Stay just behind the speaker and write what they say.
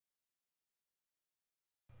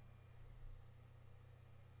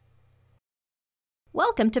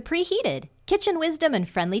Welcome to Preheated, kitchen wisdom and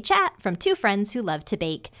friendly chat from two friends who love to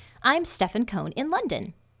bake. I'm Stefan Cohn in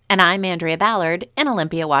London. And I'm Andrea Ballard in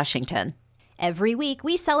Olympia, Washington. Every week,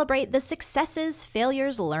 we celebrate the successes,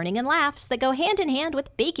 failures, learning, and laughs that go hand in hand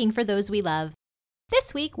with baking for those we love.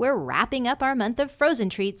 This week, we're wrapping up our month of frozen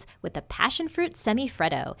treats with the passion fruit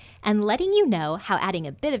semi-freddo and letting you know how adding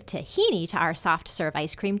a bit of tahini to our soft serve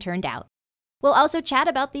ice cream turned out. We'll also chat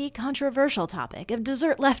about the controversial topic of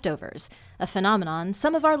dessert leftovers, a phenomenon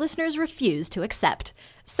some of our listeners refuse to accept.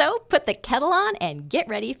 So put the kettle on and get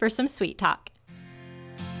ready for some sweet talk.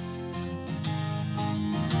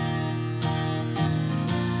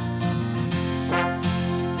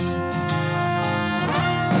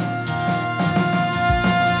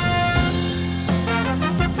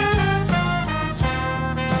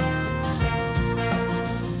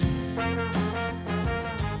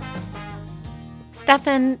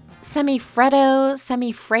 Stefan, semi-freddo,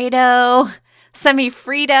 semi-fredo,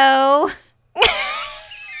 semi-frito.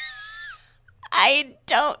 I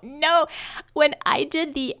don't know. When I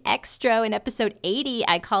did the extra in episode 80,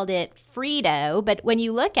 I called it Frito, but when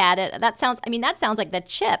you look at it, that sounds like the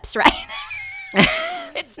chips, right?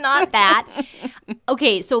 It's not that.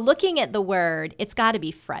 Okay, so looking at the word, it's got to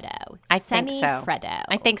be Freddo. I think so. Semi-freddo.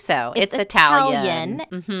 I think so. It's Italian.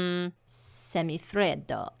 Mm-hmm.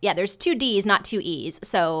 Semifreddo. Yeah, there's two D's, not two E's.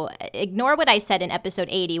 So ignore what I said in episode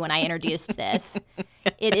 80 when I introduced this.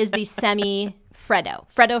 It is the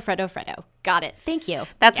semi-freddo. Freddo. Got it. Thank you.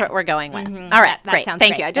 That's what we're going with. Mm-hmm. All right, that great. Sounds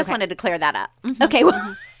Thank great. you. I just wanted to clear that up. Mm-hmm. Okay,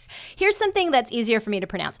 well, here's something that's easier for me to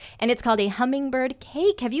pronounce, and it's called a hummingbird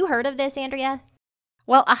cake. Have you heard of this, Andrea?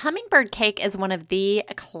 Well, a hummingbird cake is one of the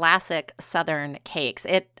classic Southern cakes.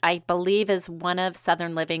 It, I believe, is one of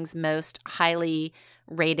Southern Living's most highly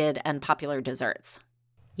rated and popular desserts.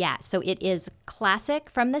 Yeah, so it is classic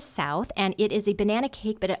from the South, and it is a banana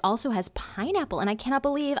cake, but it also has pineapple, and I cannot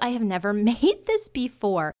believe I have never made this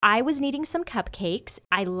before. I was needing some cupcakes.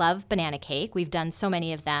 I love banana cake. We've done so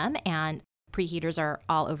many of them, and preheaters are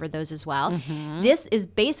all over those as well. Mm-hmm. This is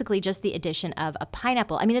basically just the addition of a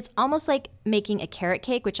pineapple. I mean, it's almost like making a carrot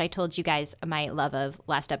cake, which I told you guys my love of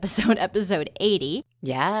last episode, episode 80.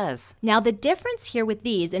 Yes. Now, the difference here with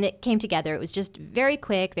these, and it came together, it was just very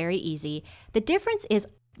quick, very easy. The difference is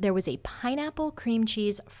there was a pineapple cream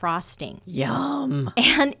cheese frosting. Yum.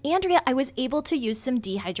 And Andrea, I was able to use some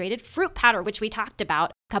dehydrated fruit powder, which we talked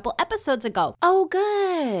about a couple episodes ago. Oh,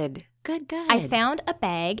 good. Good. I found a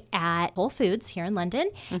bag at Whole Foods here in London,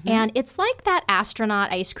 and it's like that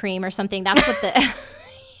astronaut ice cream or something. That's what the...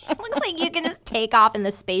 It looks like you can just take off in the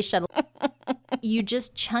space shuttle. You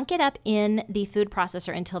just chunk it up in the food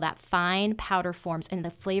processor until that fine powder forms, and the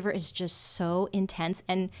flavor is just so intense.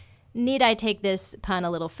 And need I take this pun a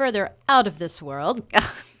little further, out of this world.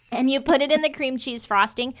 And you put it in the cream cheese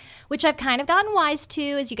frosting, which I've kind of gotten wise to.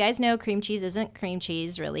 As you guys know, cream cheese isn't cream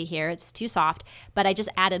cheese really here. It's too soft. But I just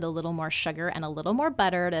added a little more sugar and a little more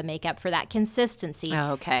butter to make up for that consistency.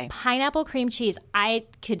 Oh, okay. Pineapple cream cheese, I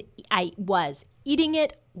was eating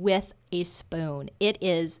it with a spoon. It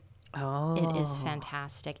is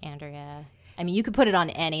fantastic, Andrea. I mean, you could put it on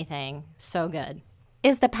anything. So good.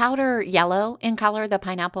 Is the powder yellow in color, the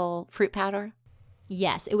pineapple fruit powder?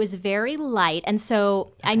 Yes, it was very light. And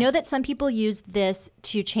so I know that some people use this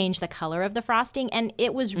to change the color of the frosting, and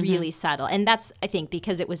it was really subtle. And that's, I think,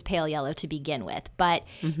 because it was pale yellow to begin with. But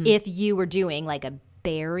if you were doing like a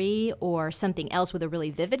berry or something else with a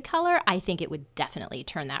really vivid color, I think it would definitely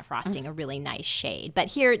turn that frosting a really nice shade. But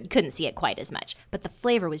here, you couldn't see it quite as much. But the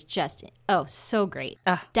flavor was just, so great.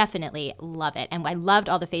 Definitely love it. And I loved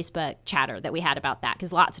all the Facebook chatter that we had about that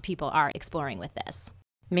because lots of people are exploring with this.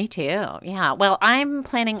 Me too. Yeah. Well, I'm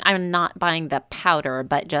not buying the powder,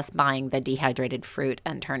 but just buying the dehydrated fruit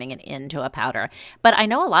and turning it into a powder. But I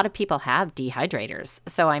know a lot of people have dehydrators.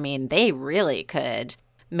 So, I mean, they really could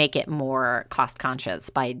make it more cost conscious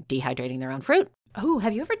by dehydrating their own fruit. Oh,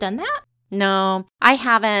 have you ever done that? No, I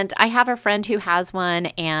haven't. I have a friend who has one,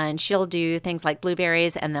 and she'll do things like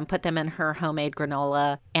blueberries and then put them in her homemade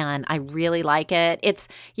granola, and I really like it. It's,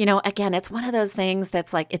 again, it's one of those things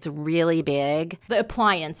that's like, it's really big. The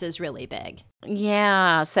appliance is really big.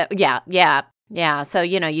 Yeah. So, yeah. So,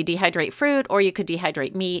 you dehydrate fruit, or you could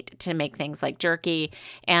dehydrate meat to make things like jerky.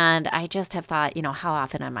 And I just have thought, how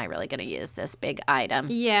often am I really going to use this big item?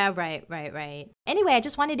 Yeah, right. Anyway, I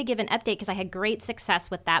just wanted to give an update because I had great success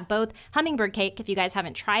with that. Both hummingbird cake, if you guys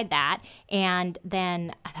haven't tried that, and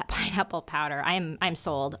then that pineapple powder. I'm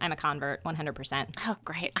sold. I'm a convert, 100%. Oh,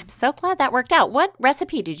 great. I'm so glad that worked out. What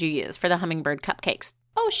recipe did you use for the hummingbird cupcakes?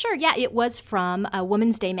 Oh, sure. Yeah, it was from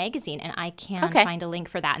Woman's Day magazine, and I can find a link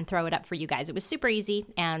for that and throw it up for you guys. It was super easy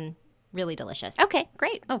and Really delicious. Okay,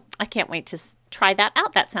 great. Oh, I can't wait to try that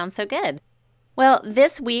out. That sounds so good. Well,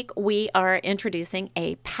 this week we are introducing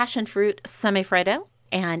a passion fruit semifreddo,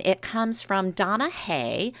 and it comes from Donna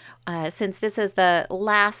Hay. Since this is the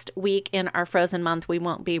last week in our frozen month, we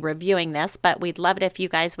won't be reviewing this, but we'd love it if you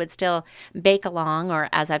guys would still bake along, or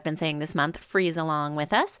as I've been saying this month, freeze along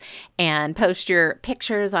with us, and post your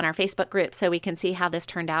pictures on our Facebook group so we can see how this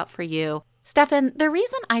turned out for you. Stefan, the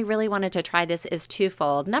reason I really wanted to try this is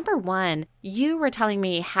twofold. Number one, you were telling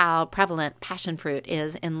me how prevalent passion fruit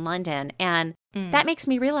is in London, and that makes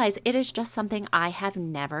me realize it is just something I have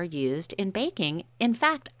never used in baking. In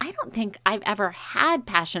fact, I don't think I've ever had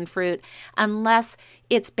passion fruit unless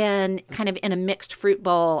it's been kind of in a mixed fruit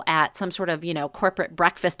bowl at some sort of, corporate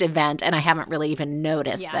breakfast event, and I haven't really even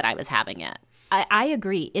noticed that I was having it. I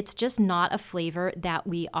agree. It's just not a flavor that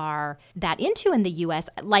we are that into in the U.S.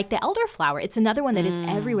 Like the elderflower, it's another one that is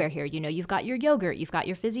everywhere here. You've got your yogurt, you've got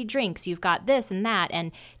your fizzy drinks, you've got this and that,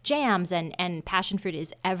 and jams, and passion fruit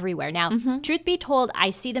is everywhere. Now, truth be told, I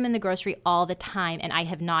see them in the grocery all the time, and I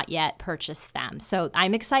have not yet purchased them. So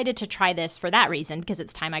I'm excited to try this for that reason, because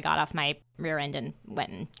it's time I got off my rear end and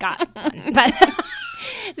went and got one. But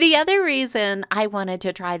the other reason I wanted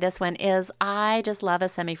to try this one is I just love a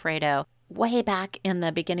semifreddo. Way back in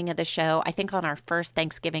the beginning of the show, I think on our first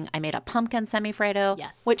Thanksgiving, I made a pumpkin semifreddo,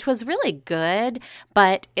 which was really good,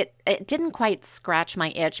 but it didn't quite scratch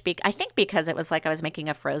my itch. I think because it was like I was making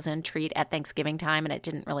a frozen treat at Thanksgiving time, and it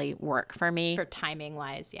didn't really work for me. For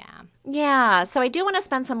timing-wise, yeah. Yeah, so I do want to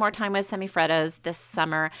spend some more time with semifreddos this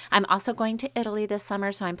summer. I'm also going to Italy this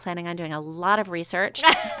summer, so I'm planning on doing a lot of research.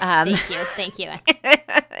 Thank you.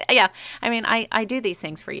 Yeah, I mean, I do these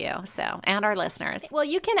things for you, and our listeners. Well,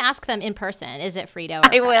 you can ask them in person. Is it Frito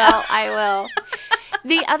or I will.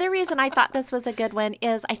 The other reason I thought this was a good one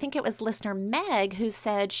is I think it was listener Meg who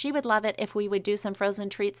said she would love it if we would do some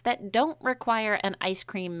frozen treats that don't require an ice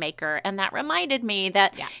cream maker. And that reminded me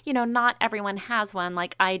that, not everyone has one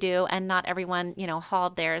like I do, and not everyone,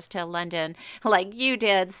 hauled theirs to London like you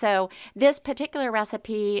did. So this particular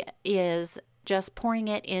recipe is just pouring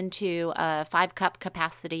it into a 5-cup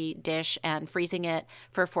capacity dish and freezing it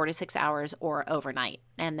for 4 to 6 hours or overnight,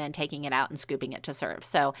 and then taking it out and scooping it to serve.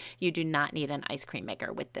 So you do not need an ice cream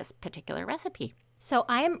maker with this particular recipe. So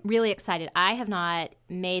I am really excited. I have not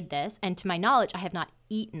made this, and to my knowledge, I have not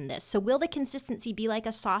eaten this. So will the consistency be like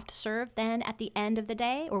a soft serve then at the end of the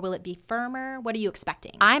day, or will it be firmer? What are you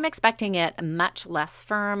expecting? I'm expecting it much less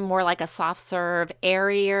firm, more like a soft serve,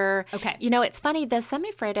 airier. Okay. It's funny, the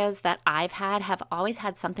semifreddos that I've had have always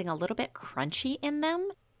had something a little bit crunchy in them.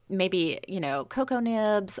 Maybe, cocoa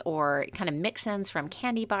nibs or kind of mix-ins from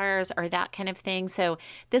candy bars or that kind of thing. So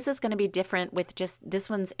this is going to be different with this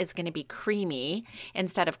one's is going to be creamy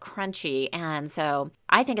instead of crunchy. And so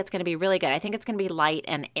I think it's going to be really good. I think it's going to be light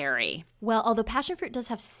and airy. Well, although passion fruit does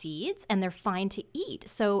have seeds and they're fine to eat,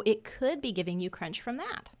 so it could be giving you crunch from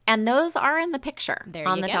that. And those are in the picture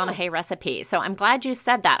on the Donna Hay recipe. So I'm glad you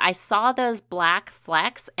said that. I saw those black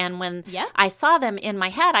flecks, and when I saw them in my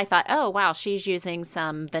head, I thought, oh, wow, she's using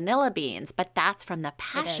some vanilla beans, but that's from the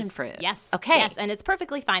passion fruit. Yes. Okay. Yes, and it's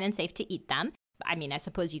perfectly fine and safe to eat them. I mean, I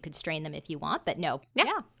suppose you could strain them if you want, but no.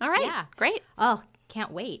 Yeah. All right. Yeah. Great. Oh,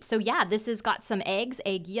 can't wait. So yeah, this has got some eggs,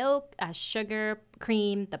 egg yolk, sugar,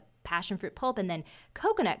 cream, the passion fruit pulp, and then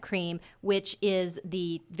coconut cream, which is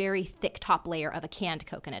the very thick top layer of a canned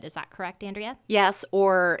coconut. Is that correct, Andrea? Yes,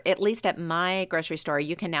 or at least at my grocery store,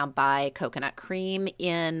 you can now buy coconut cream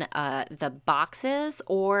in the boxes,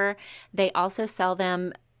 or they also sell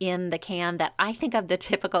them in the can that I think of the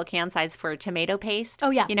typical can size for tomato paste. Oh,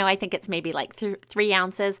 yeah. I think it's maybe like 3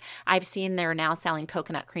 ounces. I've seen they're now selling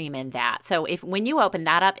coconut cream in that. So when you open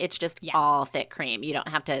that up, it's just all thick cream. You don't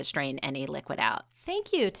have to strain any liquid out.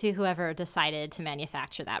 Thank you to whoever decided to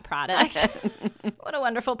manufacture that product. What a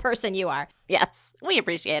wonderful person you are. Yes, we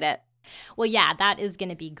appreciate it. Well, yeah, that is going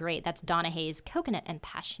to be great. That's Donna Hay's coconut and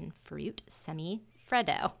passion fruit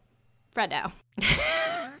semifreddo.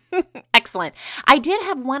 Excellent. I did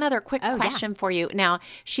have one other quick question for you. Now,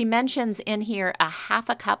 she mentions in here a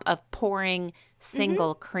 1/2 cup of pouring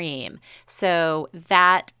single cream. So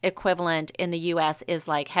that equivalent in the U.S. is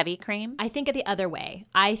like heavy cream? I think it the other way.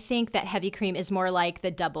 I think that heavy cream is more like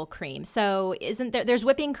the double cream. So isn't there's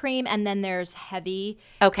whipping cream and then there's heavy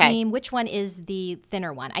cream. Which one is the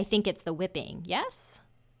thinner one? I think it's the whipping. Yes?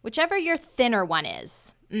 Whichever your thinner one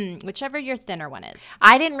is. Whichever your thinner one is.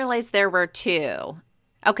 I didn't realize there were two.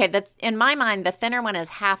 Okay, in my mind, the thinner one is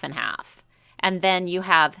half and half. And then you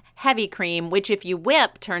have heavy cream, which if you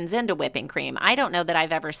whip, turns into whipping cream. I don't know that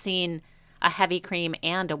I've ever seen a heavy cream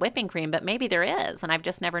and a whipping cream, but maybe there is, and I've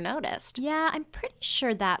just never noticed. Yeah, I'm pretty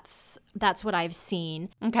sure that's what I've seen.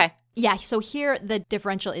 Okay. Yeah, so here the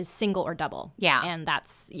differential is single or double. Yeah. And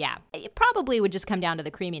it probably would just come down to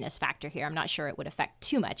the creaminess factor here. I'm not sure it would affect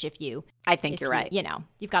too much if I think you're right.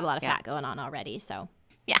 You've got a lot of fat going on already, so.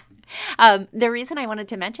 Yeah. The reason I wanted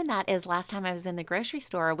to mention that is last time I was in the grocery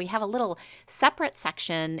store, we have a little separate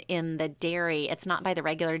section in the dairy. It's not by the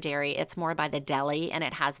regular dairy. It's more by the deli, and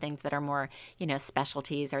it has things that are more,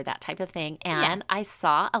 specialties or that type of thing. And I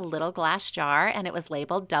saw a little glass jar, and it was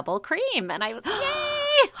labeled double cream. And I was,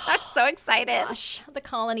 yay! I'm so excited. Gosh, the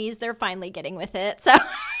colonies, they're finally getting with it. So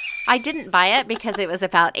I didn't buy it because it was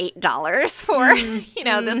about $8 for,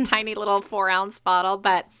 this tiny little 4-ounce bottle,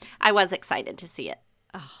 but I was excited to see it.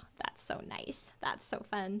 Oh, that's so nice. That's so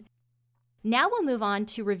fun. Now we'll move on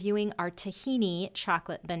to reviewing our tahini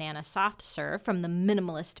chocolate banana soft serve from the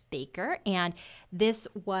Minimalist Baker. And this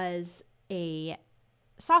was a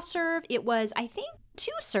soft serve. It was, I think, 2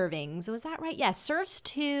 servings. Was that right? Yeah, serves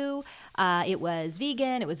 2. It was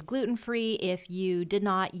vegan. It was gluten-free. If you did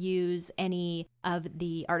not use any of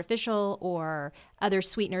the artificial or other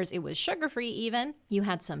sweeteners, it was sugar-free even. You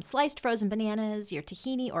had some sliced frozen bananas, your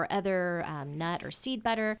tahini or other nut or seed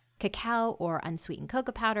butter, cacao or unsweetened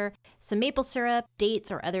cocoa powder, some maple syrup, dates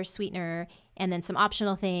or other sweetener, and then some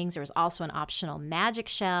optional things. There was also an optional magic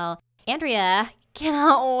shell. Andrea,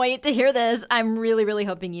 cannot wait to hear this. I'm really, really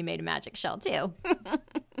hoping you made a magic shell too.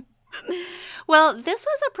 Well, this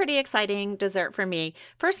was a pretty exciting dessert for me.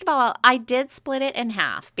 First of all, I did split it in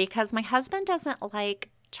half because my husband doesn't like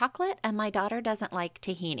chocolate and my daughter doesn't like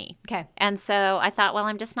tahini. Okay. And so I thought, well,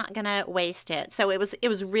 I'm just not going to waste it. So it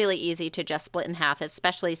was really easy to just split in half,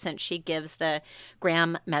 especially since she gives the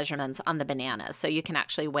gram measurements on the bananas. So you can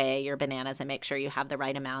actually weigh your bananas and make sure you have the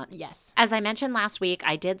right amount. Yes. As I mentioned last week,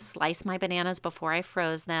 I did slice my bananas before I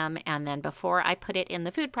froze them. And then before I put it in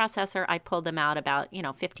the food processor, I pulled them out about,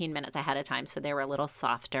 15 minutes ahead of time. So they were a little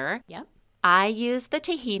softer. Yep. I use the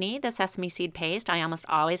tahini, the sesame seed paste. I almost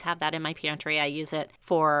always have that in my pantry. I use it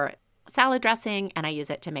for salad dressing and I use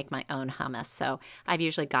it to make my own hummus. So I've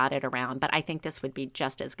usually got it around, but I think this would be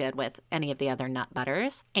just as good with any of the other nut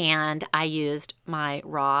butters. And I used my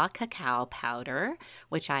raw cacao powder,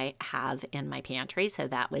 which I have in my pantry, so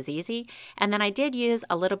that was easy. And then I did use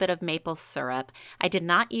a little bit of maple syrup. I did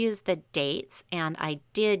not use the dates, and I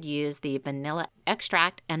did use the vanilla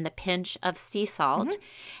extract and the pinch of sea salt. Mm-hmm.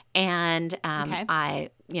 And I,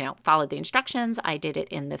 followed the instructions. I did it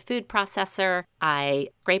in the food processor. I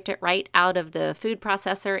scraped it right out of the food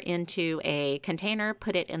processor into a container,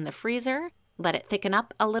 put it in the freezer, let it thicken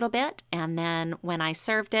up a little bit. And then when I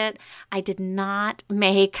served it, I did not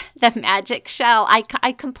make the magic shell.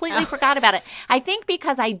 I completely forgot about it. I think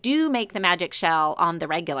because I do make the magic shell on the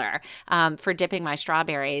regular for dipping my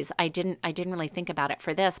strawberries, I didn't really think about it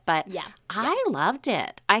for this, but I loved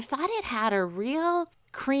it. I thought it had a real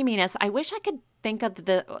creaminess. I wish I could think of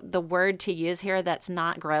the word to use here that's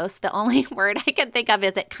not gross. The only word I can think of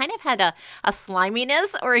is it kind of had a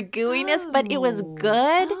sliminess or a gooiness, but it was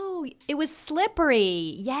good. Oh, it was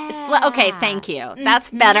slippery. Yeah. Okay, thank you. That's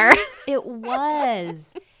better. It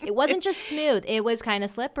was. It wasn't just smooth. It was kind of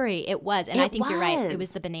slippery. It was. And I think you're right. It was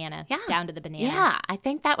the banana. Yeah. Down to the banana. Yeah, I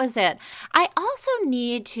think that was it. I also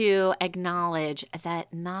need to acknowledge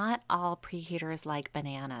that not all preheaters like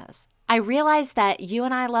bananas. I realize that you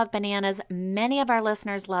and I love bananas. Many of our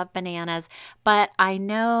listeners love bananas, but I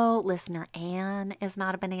know listener Anne is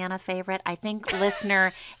not a banana favorite. I think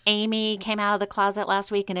listener Amy came out of the closet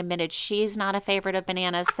last week and admitted she's not a favorite of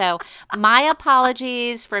bananas. So my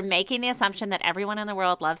apologies for making the assumption that everyone in the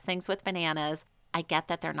world loves things with bananas. I get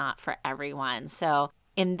that they're not for everyone. So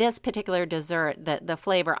in this particular dessert, the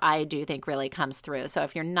flavor I do think really comes through. So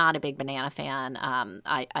if you're not a big banana fan,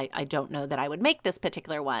 I don't know that I would make this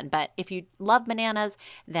particular one. But if you love bananas,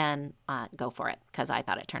 then go for it because I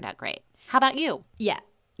thought it turned out great. How about you?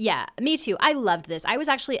 Yeah, me too. I loved this. I was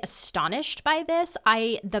actually astonished by this.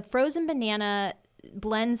 The frozen banana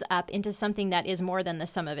blends up into something that is more than the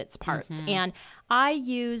sum of its parts. Mm-hmm. And I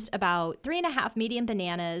used about 3.5 medium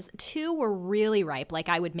bananas. 2 were really ripe, like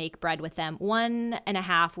I would make bread with them.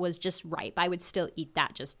 1.5 was just ripe. I would still eat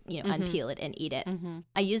that, just, unpeel it and eat it. Mm-hmm.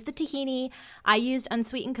 I used the tahini. I used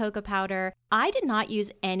unsweetened cocoa powder. I did not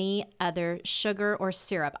use any other sugar or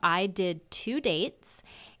syrup. I did 2 dates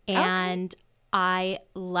and I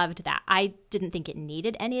loved that. I didn't think it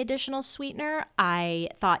needed any additional sweetener. I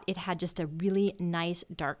thought it had just a really nice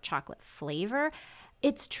dark chocolate flavor.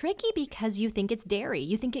 It's tricky because you think it's dairy.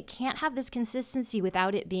 You think it can't have this consistency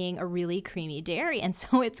without it being a really creamy dairy. And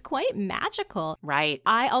so it's quite magical. Right.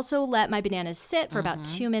 I also let my bananas sit for about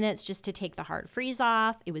 2 minutes just to take the hard freeze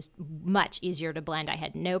off. It was much easier to blend. I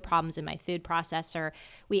had no problems in my food processor.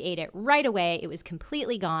 We ate it right away. It was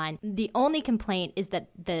completely gone. The only complaint is that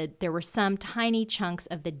there were some tiny chunks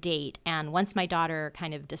of the date. And once my daughter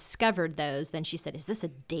kind of discovered those, then she said, "Is this a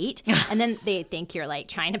date?" And then they think you're like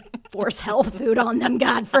trying to force health food on them,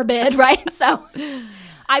 God forbid, right? So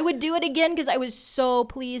I would do it again because I was so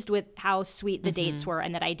pleased with how sweet the dates were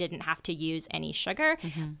and that I didn't have to use any sugar.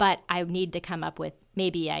 But I need to come up with,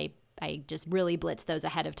 maybe I just really blitz those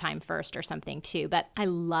ahead of time first or something too. But I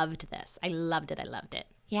loved this. I loved it. I loved it.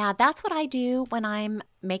 Yeah, that's what I do when I'm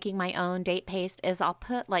making my own date paste is I'll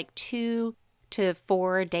put like 2 to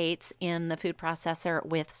 4 dates in the food processor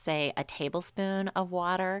with, say, a tablespoon of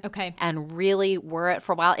water. Okay. And really whir it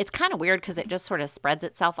for a while. It's kind of weird because it just sort of spreads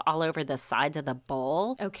itself all over the sides of the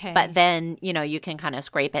bowl. Okay. But then, you can kind of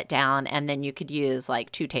scrape it down and then you could use like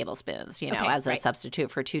 2 tablespoons, as a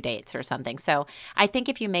substitute for 2 dates or something. So I think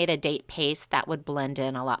if you made a date paste, that would blend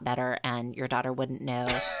in a lot better and your daughter wouldn't know.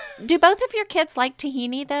 Do both of your kids like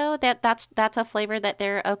tahini, though? That's a flavor that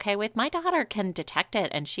they're okay with? My daughter can detect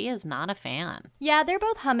it and she is not a fan. Yeah, they're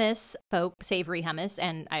both hummus, faux savory hummus,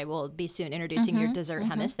 and I will be soon introducing your dessert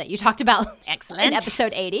hummus that you talked about in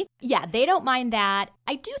episode 80. Yeah, they don't mind that.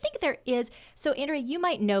 I do think there is, so Andrea, you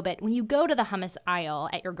might know, but when you go to the hummus aisle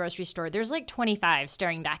at your grocery store, there's like 25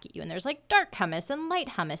 staring back at you, and there's like dark hummus and light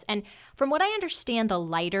hummus. And from what I understand, the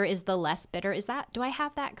lighter is the less bitter. Do I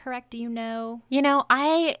have that correct? Do you know?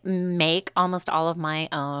 I make almost all of my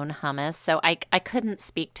own hummus, so I couldn't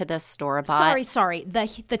speak to the store-bought. Sorry, the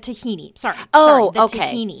tahini. Sorry. Oh, the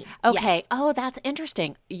okay. tahini. Okay. Yes. Oh, that's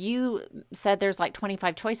interesting. You said there's like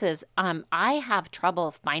 25 choices. I have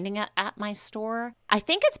trouble finding it at my store. I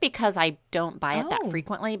think it's because I don't buy it that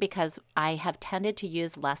frequently because I have tended to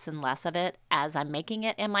use less and less of it as I'm making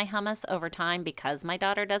it in my hummus over time because my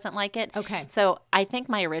daughter doesn't like it. Okay. So I think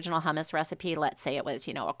my original hummus recipe, let's say it was,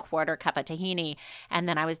 a quarter cup of tahini, and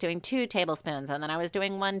then I was doing 2 tablespoons, and then I was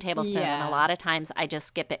doing 1 tablespoon. Yeah. And a lot of times I just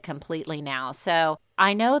skip it completely now. So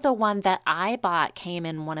I know the one that I bought came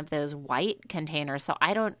in one of those white containers, so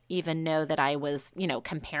I don't even know that I was,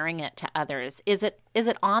 comparing it to others. Is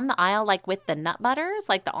it on the aisle like with the nut butters,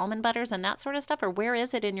 like the almond butters and that sort of stuff, or where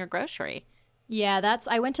is it in your grocery? Yeah,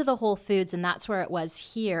 I went to the Whole Foods and that's where it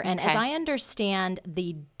was here. And as I understand,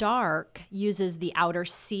 the dark uses the outer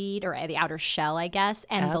seed or the outer shell, I guess,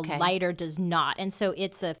 and the lighter does not. And so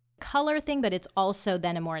it's a color thing, but it's also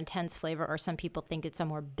then a more intense flavor, or some people think it's a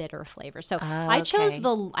more bitter flavor. So I chose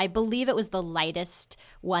I believe it was the lightest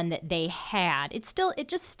one that they had. It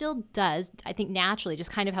just still does, I think, naturally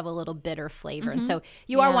just kind of have a little bitter flavor. And so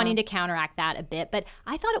you are wanting to counteract that a bit, but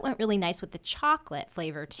I thought it went really nice with the chocolate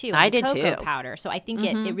flavor too. I and the did cocoa too. powder. So I think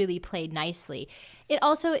it really played nicely.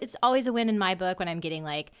 It's always a win in my book when I'm getting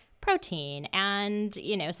like protein and,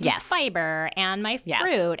 some fiber and my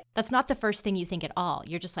fruit. That's not the first thing you think at all.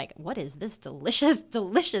 You're just like, what is this delicious?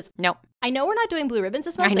 Nope. I know we're not doing blue ribbons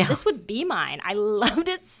this month, but this would be mine. I loved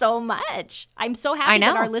it so much. I'm so happy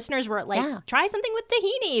that our listeners were like, try something with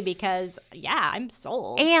tahini because, I'm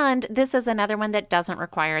sold. And this is another one that doesn't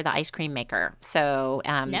require the ice cream maker. So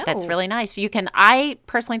that's really nice. I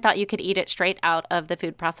personally thought you could eat it straight out of the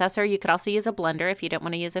food processor. You could also use a blender if you don't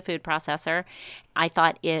want to use a food processor. I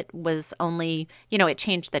thought it was only, it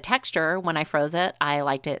changed the texture when I froze it. I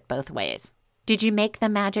liked it both ways. Did you make the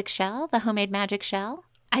magic shell, the homemade magic shell?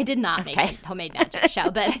 I did not make a homemade magic shell,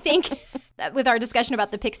 but I think that with our discussion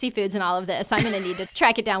about the Pixie Foods and all of this, I'm going to need to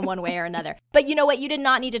track it down one way or another. But you know what? You did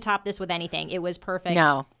not need to top this with anything. It was perfect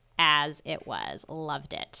as it was.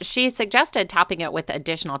 Loved it. She suggested topping it with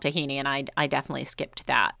additional tahini, and I definitely skipped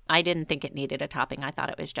that. I didn't think it needed a topping. I thought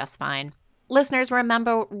it was just fine. Listeners,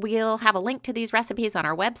 remember, we'll have a link to these recipes on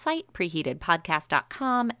our website,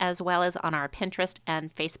 preheatedpodcast.com, as well as on our Pinterest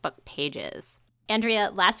and Facebook pages.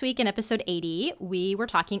 Andrea, last week in episode 80, we were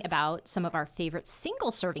talking about some of our favorite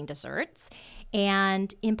single-serving desserts.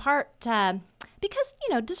 And in part, because,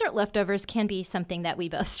 dessert leftovers can be something that we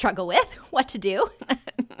both struggle with, what to do.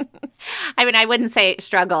 I mean, I wouldn't say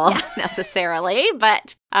struggle necessarily,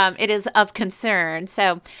 but it is of concern.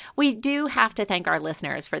 So we do have to thank our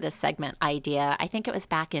listeners for this segment idea. I think it was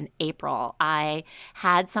back in April. I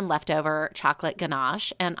had some leftover chocolate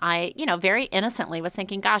ganache, and I, very innocently was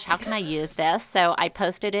thinking, gosh, how can I use this? So I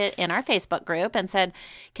posted it in our Facebook group and said,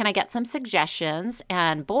 can I get some suggestions?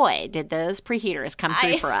 And boy, did those preheaters come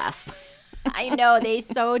through for us. I know, they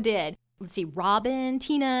so did. Let's see, Robin,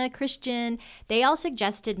 Tina, Christian, they all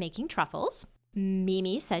suggested making truffles.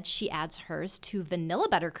 Mimi said she adds hers to vanilla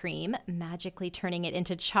buttercream, magically turning it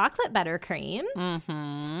into chocolate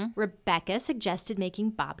buttercream. Rebecca suggested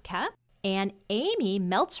making babka. And Amy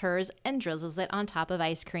melts hers and drizzles it on top of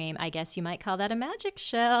ice cream. I guess you might call that a magic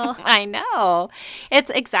show. I know.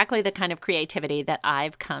 It's exactly the kind of creativity that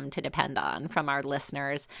I've come to depend on from our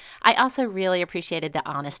listeners. I also really appreciated the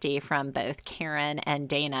honesty from both Karen and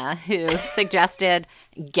Dana, who suggested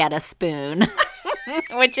get a spoon,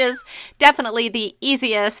 which is definitely the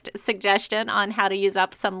easiest suggestion on how to use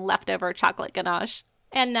up some leftover chocolate ganache.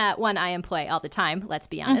 And one I employ all the time, let's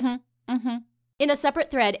be honest. In a separate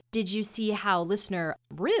thread, did you see how listener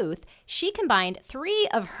Ruth, she combined 3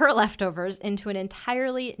 of her leftovers into an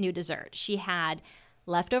entirely new dessert. She had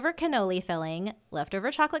leftover cannoli filling, leftover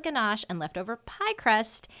chocolate ganache, and leftover pie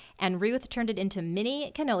crust. And Ruth turned it into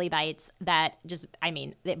mini cannoli bites that just,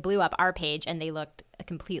 it blew up our page and they looked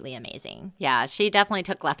completely amazing. Yeah, she definitely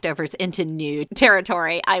took leftovers into new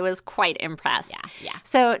territory. I was quite impressed. Yeah.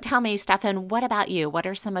 So tell me, Stefan, what about you? What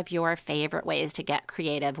are some of your favorite ways to get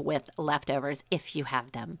creative with leftovers if you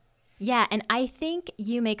have them? Yeah, and I think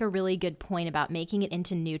you make a really good point about making it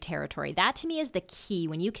into new territory. That to me is the key.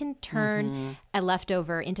 When you can turn a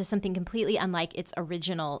leftover into something completely unlike its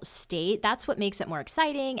original state, that's what makes it more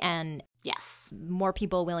exciting and yes, more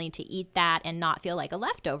people willing to eat that and not feel like a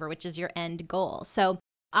leftover, which is your end goal. So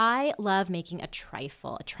I love making a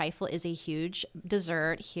trifle. A trifle is a huge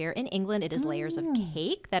dessert here in England. It is layers of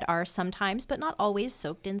cake that are sometimes, but not always,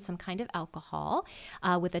 soaked in some kind of alcohol.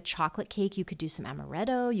 With a chocolate cake, you could do some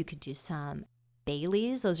amaretto. You could do some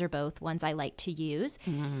Baileys. Those are both ones I like to use.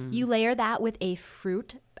 You layer that with a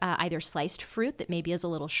fruit, either sliced fruit that maybe is a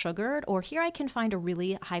little sugared, or here I can find a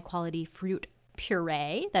really high-quality fruit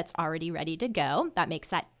puree that's already ready to go. That makes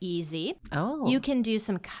that easy. Oh. You can do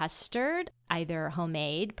some custard, either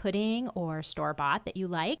homemade pudding or store-bought that you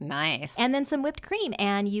like. Nice. And then some whipped cream,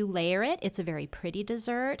 and you layer it. It's a very pretty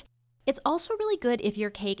dessert. It's also really good if your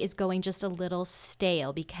cake is going just a little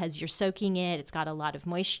stale because you're soaking it. It's got a lot of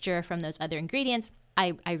moisture from those other ingredients.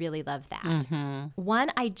 I really love that.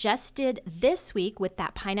 One I just did this week with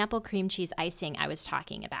that pineapple cream cheese icing I was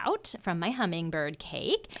talking about from my hummingbird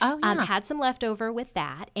cake. Oh, yeah. Had some leftover with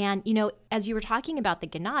that. And, as you were talking about the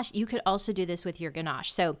ganache, you could also do this with your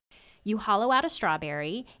ganache. So you hollow out a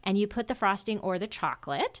strawberry and you put the frosting or the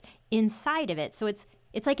chocolate inside of it. So it's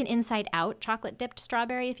like an inside-out chocolate-dipped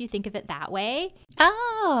strawberry, if you think of it that way.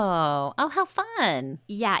 Oh, how fun.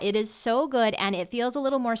 Yeah, it is so good, and it feels a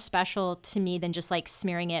little more special to me than just like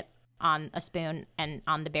smearing it on a spoon and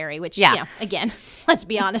on the berry, which, again, let's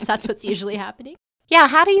be honest, that's what's usually happening. Yeah,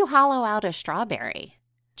 how do you hollow out a strawberry?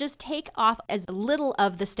 Just take off as little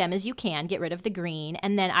of the stem as you can, get rid of the green,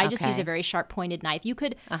 and then I just use a very sharp pointed knife. You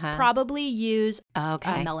could probably use a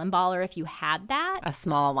melon baller if you had that. A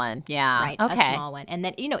small one, yeah. Right, a small one. And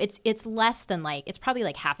then, it's less than it's probably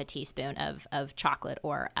like half a teaspoon of chocolate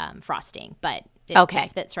or frosting, but it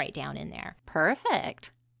just fits right down in there.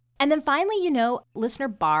 Perfect. And then finally, listener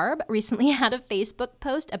Barb recently had a Facebook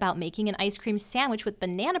post about making an ice cream sandwich with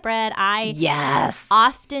banana bread. I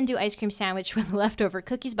often do ice cream sandwich with leftover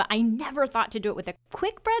cookies, but I never thought to do it with a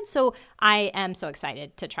quick bread. So I am so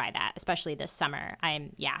excited to try that, especially this summer.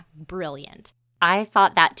 Brilliant. I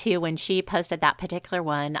thought that too. When she posted that particular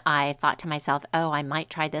one, I thought to myself, I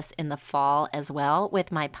might try this in the fall as well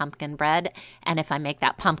with my pumpkin bread. And if I make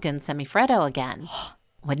that pumpkin semifreddo again,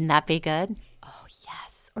 wouldn't that be good?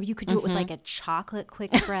 Or you could do it with like a chocolate quick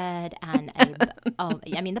bread and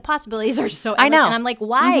the possibilities are so endless. I know. And I'm like,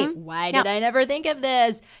 why? Why did I never think of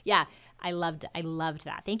this? Yeah, I loved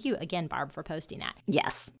that. Thank you again, Barb, for posting that.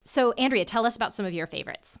 Yes. So, Andrea, tell us about some of your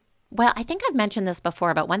favorites. Well, I think I've mentioned this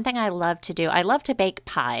before, but one thing I love to do, I love to bake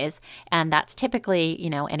pies, and that's typically,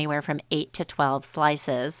 anywhere from 8 to 12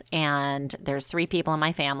 slices, and there's 3 people in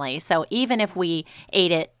my family. So even if we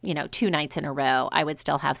ate it, 2 nights in a row, I would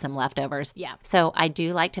still have some leftovers. Yeah. So I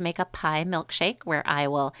do like to make a pie milkshake where I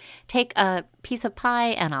will take a piece of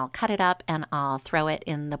pie and I'll cut it up and I'll throw it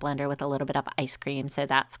in the blender with a little bit of ice cream. So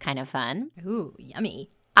that's kind of fun. Ooh,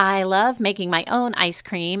 yummy. I love making my own ice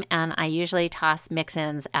cream, and I usually toss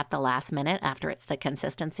mix-ins at the last minute after it's the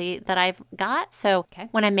consistency that I've got. So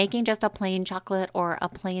when I'm making just a plain chocolate or a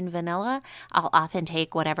plain vanilla, I'll often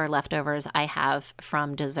take whatever leftovers I have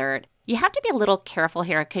from dessert. You have to be a little careful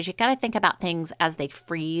here because you got to think about things as they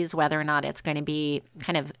freeze, whether or not it's going to be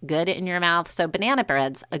kind of good in your mouth. So banana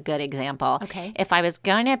bread's a good example. Okay. If I was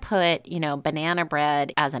going to put, banana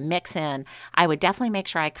bread as a mix-in, I would definitely make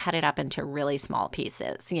sure I cut it up into really small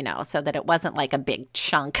pieces, so that it wasn't like a big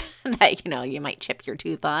chunk that, you might chip your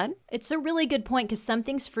tooth on. It's a really good point because some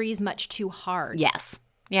things freeze much too hard. Yes.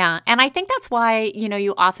 Yeah. And I think that's why,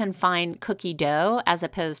 you often find cookie dough as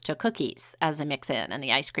opposed to cookies as a mix in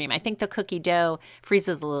the ice cream. I think the cookie dough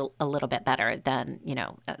freezes a little bit better than,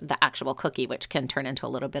 the actual cookie, which can turn into a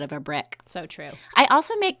little bit of a brick. So true. I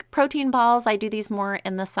also make protein balls. I do these more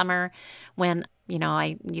in the summer when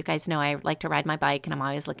you guys know I like to ride my bike, and I'm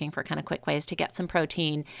always looking for kind of quick ways to get some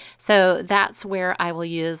protein. So that's where I will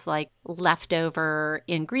use like leftover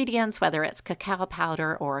ingredients, whether it's cacao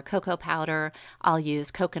powder or cocoa powder. I'll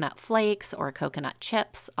use coconut flakes or coconut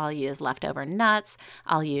chips. I'll use leftover nuts.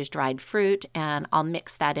 I'll use dried fruit, and I'll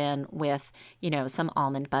mix that in with, some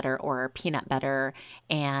almond butter or peanut butter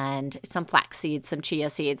and some flax seeds, some chia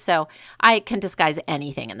seeds. So I can disguise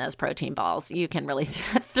anything in those protein balls. You can really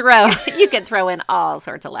throw in all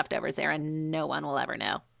sorts of leftovers there, and no one will ever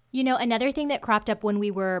know. Another thing that cropped up when we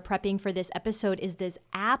were prepping for this episode is this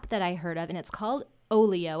app that I heard of, and it's called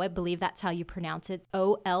Olio. I believe that's how you pronounce it,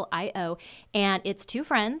 Olio. And it's two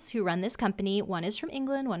friends who run this company. One is from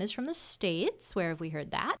England, one is from the States. Where have we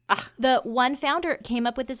heard that? The one founder came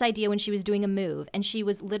up with this idea when she was doing a move, and she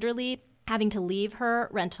was literally having to leave her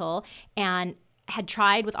rental and had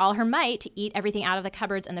tried with all her might to eat everything out of the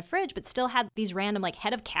cupboards and the fridge, but still had these random like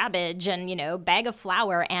head of cabbage and, bag of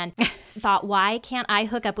flour, and thought, why can't I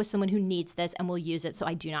hook up with someone who needs this and will use it so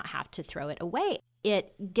I do not have to throw it away?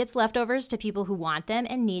 It gets leftovers to people who want them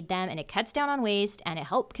and need them, and it cuts down on waste, and it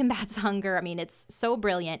helps combats hunger. I mean, it's so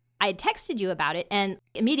brilliant. I had texted you about it, and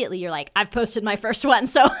immediately you're like, I've posted my first one,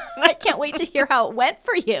 so I can't wait to hear how it went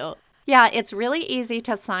for you. Yeah, it's really easy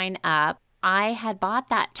to sign up. I had bought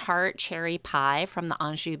that tart cherry pie from the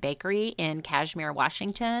Anjou Bakery in Kashmere,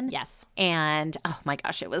 Washington. Yes. And oh my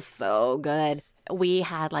gosh, it was so good. We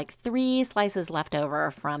had like 3 slices left over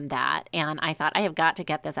from that. And I thought, I have got to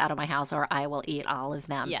get this out of my house or I will eat all of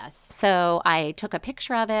them. Yes. So I took a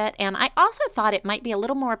picture of it. And I also thought it might be a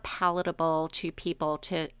little more palatable to people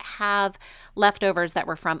to have leftovers that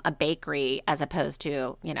were from a bakery as opposed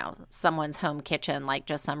to, someone's home kitchen, like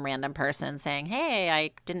just some random person saying, hey, I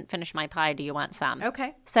didn't finish my pie. Do you want some?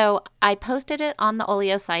 Okay. So I posted it on the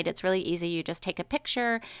Olio site. It's really easy. You just take a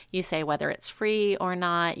picture. You say whether it's free or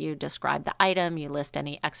not. You describe the item. You list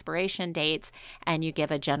any expiration dates, and you give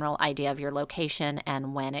a general idea of your location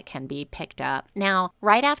and when it can be picked up. Now,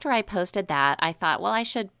 right after I posted that, I thought, well, I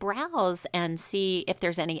should browse and see if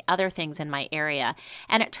there's any other things in my area.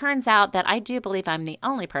 And it turns out that I do believe I'm the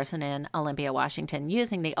only person in Olympia, Washington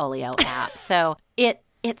using the Olio app. So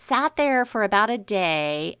it sat there for about a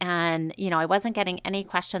day, and, I wasn't getting any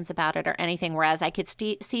questions about it or anything, whereas I could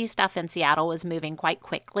see stuff in Seattle was moving quite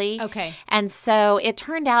quickly. Okay. And so it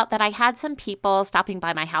turned out that I had some people stopping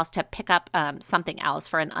by my house to pick up something else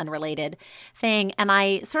for an unrelated thing. And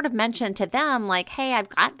I sort of mentioned to them, like, hey, I've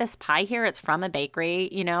got this pie here. It's from a bakery,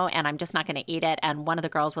 and I'm just not going to eat it. And one of the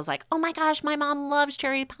girls was like, oh my gosh, my mom loves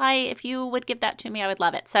cherry pie. If you would give that to me, I would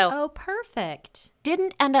love it. So Oh, perfect.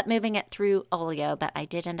 Didn't end up moving it through Olio, but I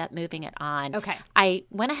did end up moving it on. Okay. I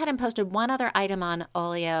went ahead and posted one other item on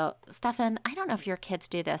Olio. Stefan, I don't know if your kids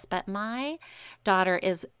do this, but my daughter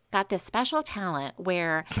got this special talent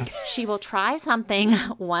where she will try something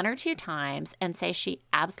 1 or 2 times and say she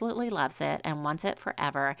absolutely loves it and wants it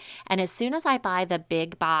forever. And as soon as I buy the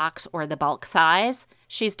big box or the bulk size,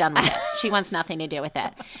 she's done with it. She wants nothing to do with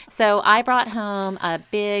it. So I brought home a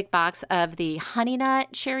big box of the Honey Nut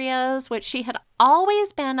Cheerios, which she had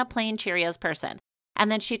always been a plain Cheerios person. And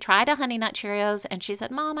then she tried a Honey Nut Cheerios and she said,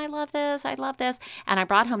 Mom, I love this. I love this. And I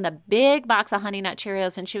brought home the big box of Honey Nut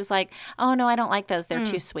Cheerios and she was like, oh, no, I don't like those. They're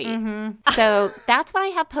too sweet. Mm-hmm. So that's what I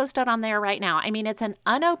have posted on there right now. I mean, it's an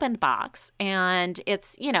unopened box and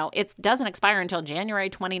it's, it doesn't expire until January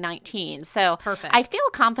 2019. So perfect. I feel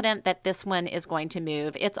confident that this one is going to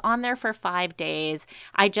move. It's on there for 5 days.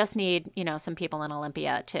 I just need, some people in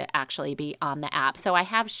Olympia to actually be on the app. So I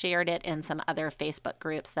have shared it in some other Facebook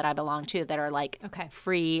groups that I belong to that are like, okay,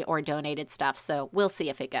 free or donated stuff. So we'll see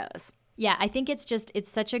if it goes. Yeah, I think it's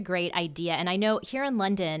such a great idea. And I know here in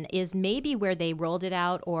London is maybe where they rolled it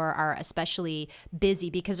out or are especially busy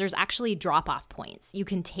because there's actually drop-off points. You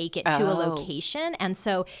can take it to a location. And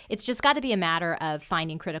so it's just got to be a matter of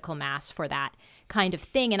finding critical mass for that kind of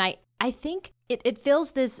thing. And I think it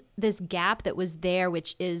fills this gap that was there,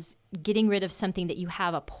 which is getting rid of something that you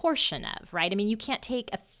have a portion of, right? I mean, you can't take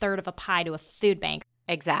a third of a pie to a food bank.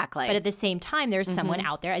 Exactly. But at the same time, there's someone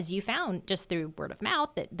out there, as you found just through word of mouth,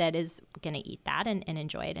 that is going to eat that and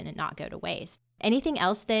enjoy it and it not go to waste. Anything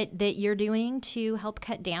else that you're doing to help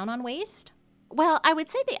cut down on waste? Well, I would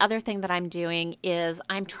say the other thing that I'm doing is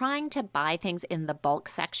I'm trying to buy things in the bulk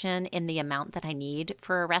section in the amount that I need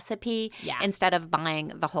for a recipe instead of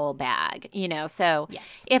buying the whole bag, So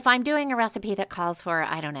if I'm doing a recipe that calls for,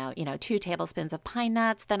 I don't know, 2 tablespoons of pine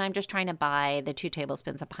nuts, then I'm just trying to buy the 2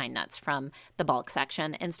 tablespoons of pine nuts from the bulk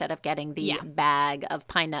section instead of getting the bag of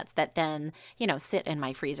pine nuts that then, sit in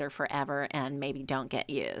my freezer forever and maybe don't get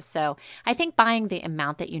used. So I think buying the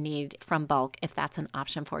amount that you need from bulk, if that's an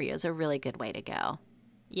option for you, is a really good way to go.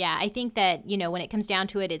 Yeah, I think that, when it comes down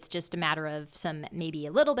to it, it's just a matter of maybe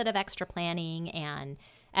a little bit of extra planning and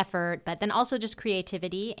effort, but then also just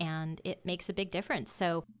creativity, and it makes a big difference.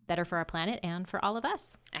 So better for our planet and for all of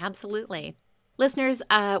us. Absolutely. Listeners,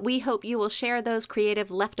 we hope you will share those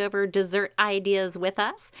creative leftover dessert ideas with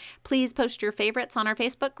us. Please post your favorites on our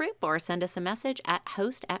Facebook group or send us a message at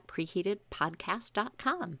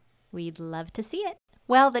host@preheatedpodcast.com. We'd love to see it.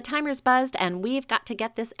 Well, the timer's buzzed, and we've got to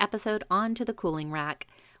get this episode onto the cooling rack.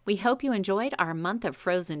 We hope you enjoyed our month of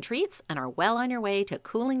frozen treats and are well on your way to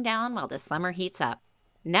cooling down while the summer heats up.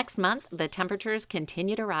 Next month, the temperatures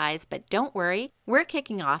continue to rise, but don't worry, we're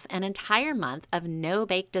kicking off an entire month of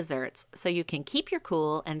no-bake desserts so you can keep your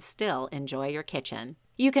cool and still enjoy your kitchen.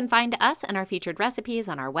 You can find us and our featured recipes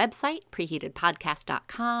on our website,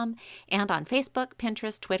 preheatedpodcast.com, and on Facebook,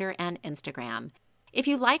 Pinterest, Twitter, and Instagram. If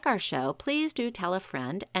you like our show, please do tell a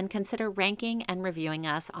friend and consider ranking and reviewing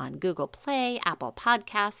us on Google Play, Apple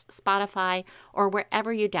Podcasts, Spotify, or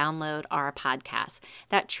wherever you download our podcasts.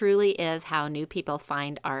 That truly is how new people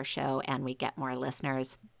find our show and we get more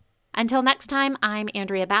listeners. Until next time, I'm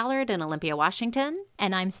Andrea Ballard in Olympia, Washington.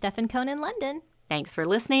 And I'm Stefan Cohn in London. Thanks for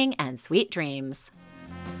listening and sweet dreams.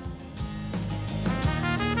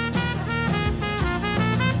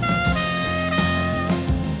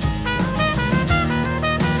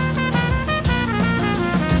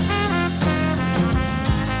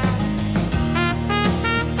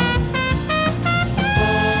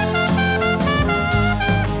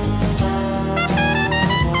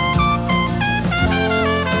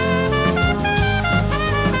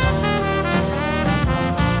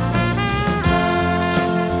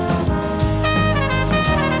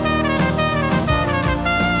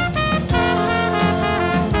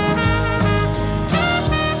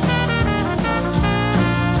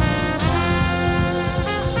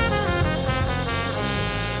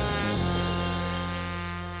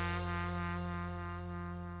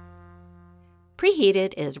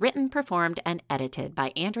 Preheated is written, performed, and edited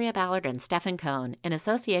by Andrea Ballard and Stefan Cohn in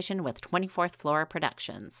association with 24th Floor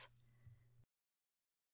Productions.